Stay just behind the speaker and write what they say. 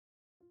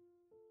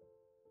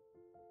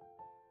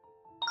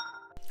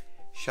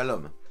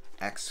Shalom,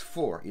 Acts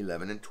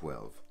 4:11 and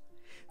 12.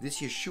 This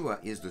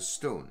Yeshua is the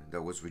stone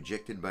that was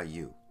rejected by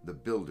you, the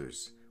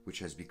builders, which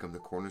has become the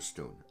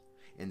cornerstone.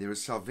 And there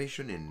is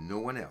salvation in no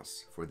one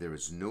else, for there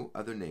is no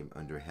other name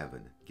under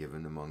heaven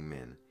given among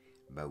men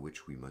by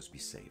which we must be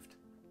saved.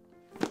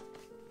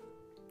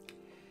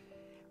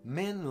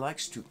 Man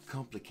likes to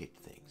complicate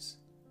things,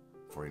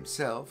 for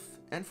himself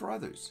and for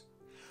others.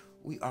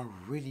 We are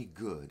really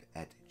good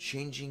at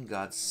changing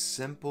God's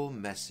simple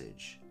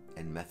message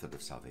and method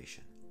of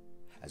salvation.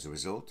 As a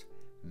result,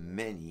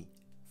 many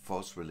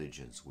false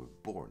religions were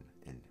born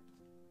and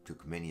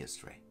took many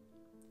astray.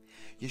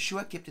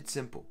 Yeshua kept it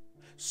simple,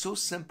 so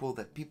simple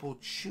that people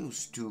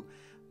choose to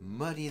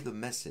muddy the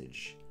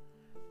message.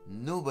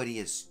 Nobody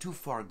is too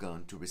far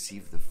gone to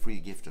receive the free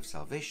gift of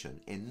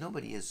salvation, and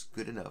nobody is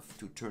good enough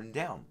to turn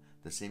down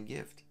the same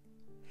gift.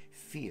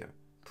 Fear,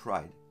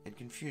 pride, and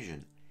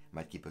confusion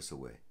might keep us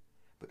away,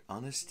 but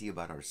honesty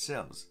about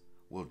ourselves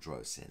will draw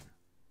us in.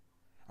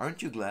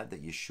 Aren't you glad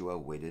that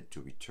Yeshua waited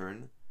to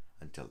return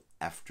until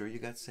after you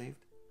got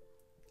saved?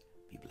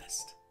 Be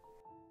blessed.